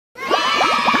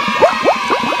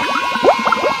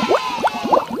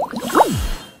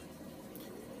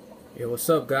What's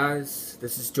up, guys?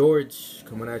 This is George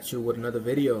coming at you with another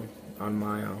video on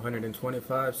my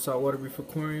 125 saltwater reef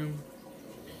aquarium.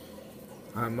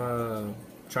 I'm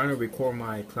trying to record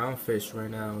my clownfish right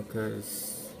now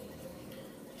because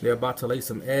they're about to lay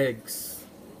some eggs.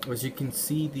 As you can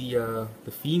see, the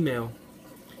female,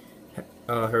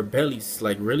 her belly's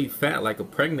like really fat, like a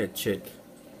pregnant chick,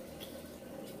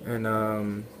 and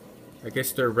I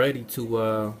guess they're ready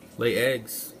to lay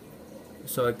eggs.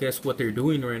 So I guess what they're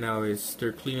doing right now is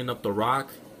they're cleaning up the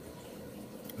rock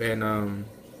and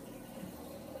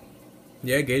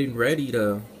yeah, getting ready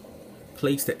to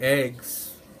place the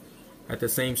eggs at the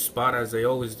same spot as they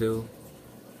always do.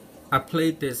 I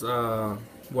played this I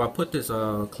put this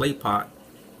clay pot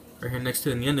right here next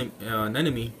to an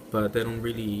anemone, but they don't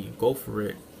really go for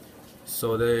it.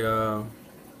 So they're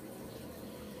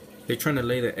trying to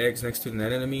lay the eggs next to the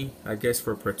anemone, I guess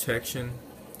for protection,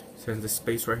 since the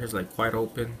space right here is like quite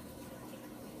open.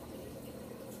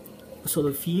 So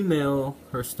the female,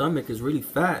 her stomach is really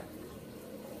fat,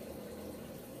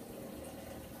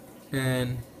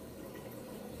 and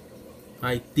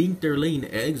I think they're laying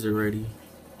eggs already.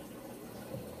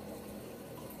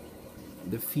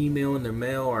 The female and the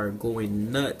male are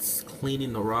going nuts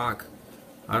cleaning the rock.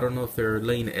 I don't know if they're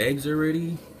laying eggs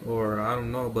already or I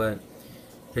don't know, but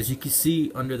as you can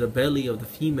see under the belly of the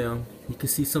female, you can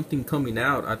see something coming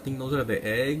out. I think those are the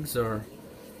eggs, or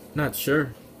not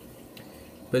sure.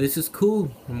 But this is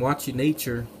cool. I'm watching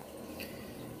nature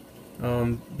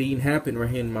being happen right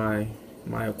here in my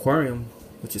aquarium,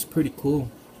 which is pretty cool.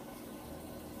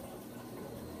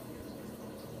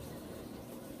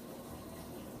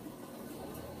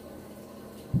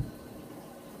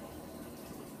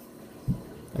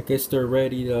 I guess they're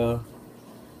ready to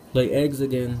lay eggs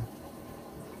again.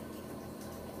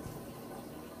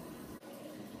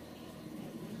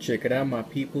 Check it out, my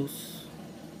peoples.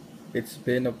 It's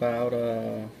been about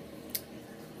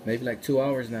maybe like 2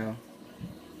 hours now,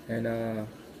 and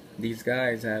these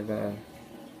guys have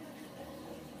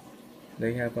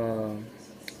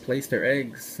placed their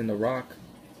eggs in the rock.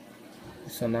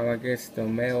 So now I guess the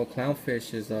male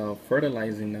clownfish is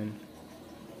fertilizing them.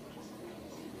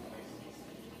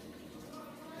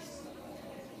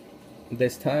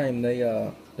 This time they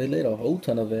laid a whole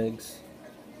ton of eggs.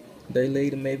 They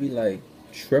laid maybe like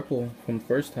triple from the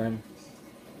first time.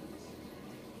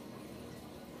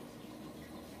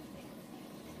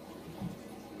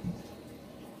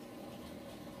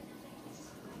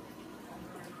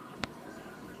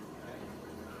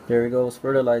 There he goes,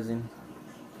 fertilizing.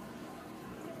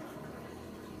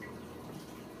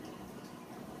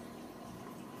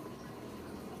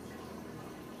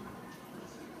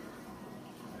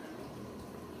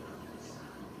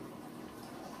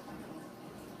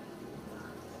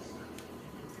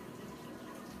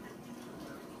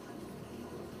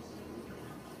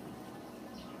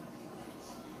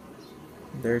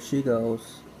 There she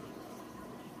goes.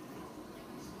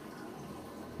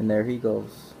 And there he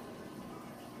goes.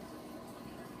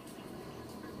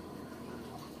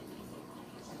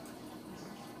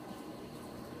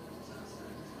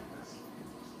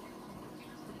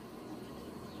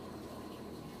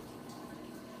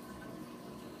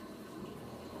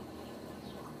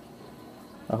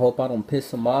 I hope I don't piss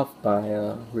them off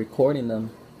by recording them.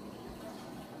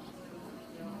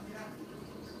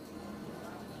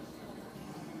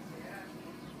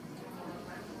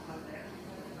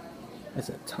 That's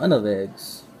a ton of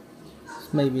eggs.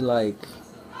 It's maybe like,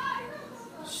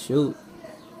 shoot,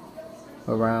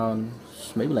 around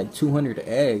maybe like 200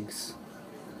 eggs.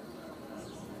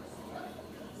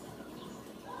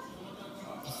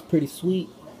 It's pretty sweet.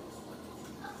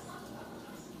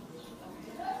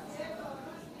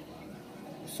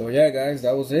 So yeah, guys,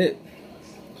 that was it.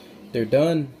 They're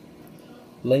done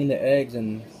laying the eggs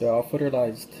and they're all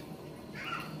fertilized.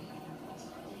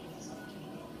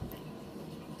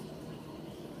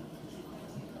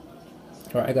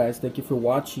 Alright guys, thank you for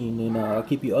watching, and I'll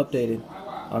keep you updated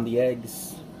on the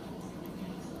eggs.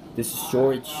 This is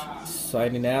George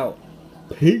signing out.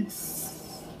 Peace.